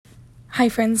Hi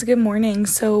friends, good morning.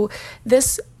 So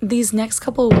these next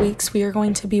couple of weeks we are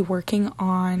going to be working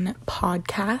on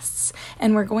podcasts,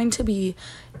 and we're going to be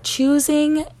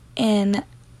choosing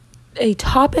a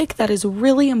topic that is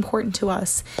really important to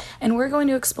us, and we're going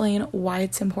to explain why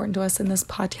it's important to us in this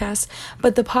podcast.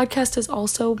 But the podcast is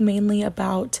also mainly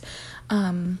about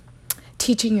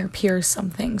teaching your peers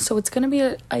something. So it's going to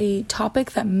be a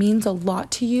topic that means a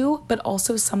lot to you, but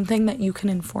also something that you can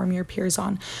inform your peers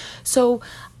on. So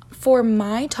for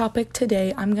my topic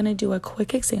today, I'm going to do a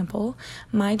quick example.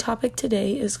 My topic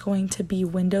today is going to be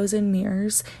windows and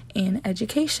mirrors in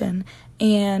education.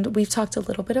 And we've talked a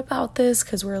little bit about this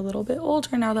because we're a little bit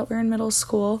older now that we're in middle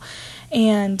school,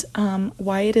 and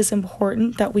why it is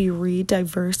important that we read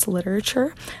diverse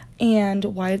literature, and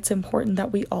why it's important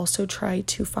that we also try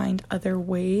to find other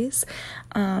ways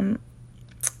in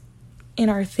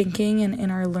our thinking and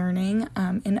in our learning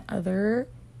in other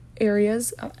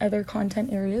areas, other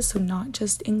content areas, so not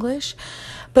just English.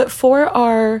 But for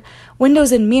our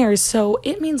windows and mirrors, so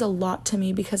it means a lot to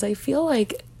me because I feel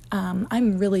like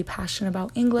I'm really passionate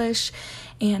about English,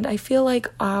 and I feel like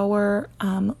our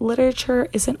literature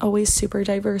isn't always super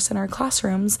diverse in our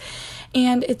classrooms,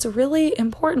 and it's really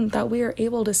important that we are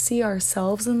able to see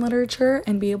ourselves in literature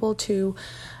and be able to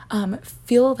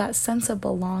feel that sense of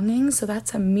belonging. So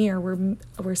that's a mirror.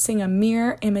 We're seeing a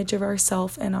mirror image of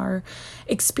ourselves and our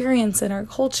experience and our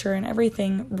culture and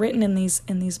everything written in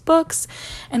these books.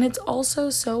 And it's also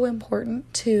so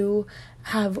important to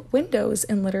have windows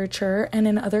in literature and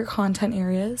in other content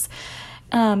areas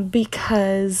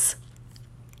because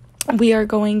we are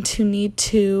going to need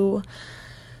to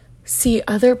see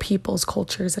other people's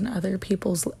cultures and other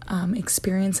people's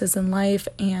experiences in life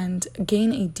and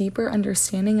gain a deeper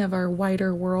understanding of our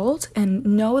wider world and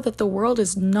know that the world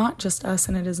is not just us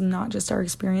and it is not just our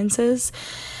experiences.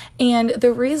 And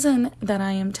the reason that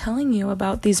I am telling you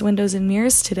about these windows and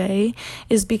mirrors today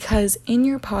is because in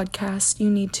your podcast, you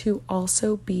need to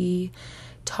also be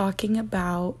talking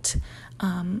about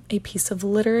a piece of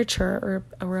literature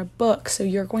or a book. So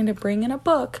you're going to bring in a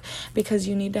book because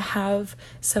you need to have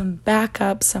some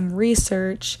backup, some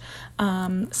research,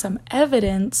 some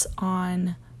evidence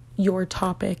on your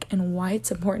topic and why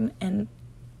it's important. And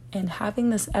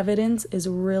having this evidence is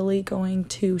really going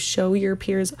to show your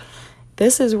peers,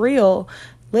 this is real.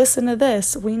 Listen to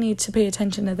this. We need to pay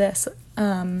attention to this.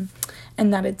 And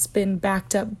that it's been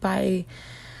backed up by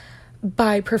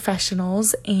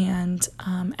professionals and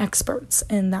experts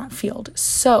in that field.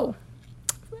 So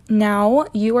now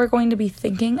you are going to be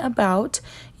thinking about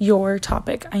your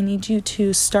topic. I need you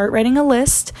to start writing a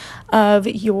list of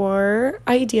your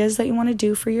ideas that you want to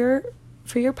do for your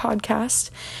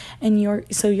podcast. And you're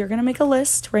going to make a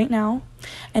list right now,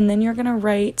 and then you're going to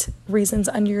write reasons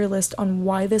under your list on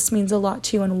why this means a lot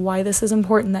to you and why this is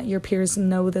important that your peers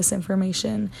know this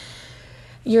information.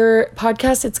 Your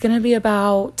podcast, it's going to be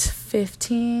about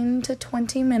 15 to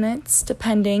 20 minutes,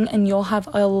 depending, and you'll have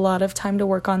a lot of time to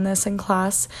work on this in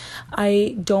class.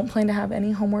 I don't plan to have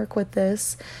any homework with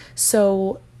this,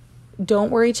 so don't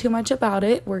worry too much about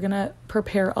it. We're going to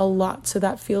prepare a lot, so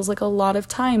that feels like a lot of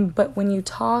time, but when you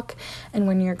talk and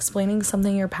when you're explaining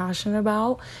something you're passionate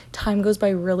about, time goes by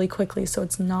really quickly, so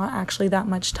it's not actually that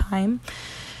much time.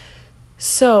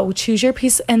 So choose your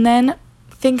piece, and then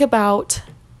think about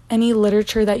any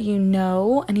literature that you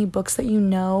know, any books that you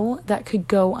know that could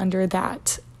go under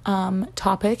that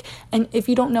topic. And if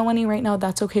you don't know any right now,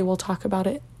 that's okay. We'll talk about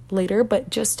it later. But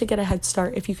just to get a head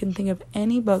start, if you can think of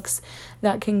any books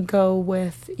that can go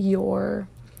with your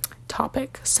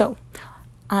topic. So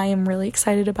I am really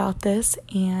excited about this,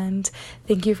 and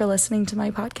thank you for listening to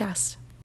my podcast.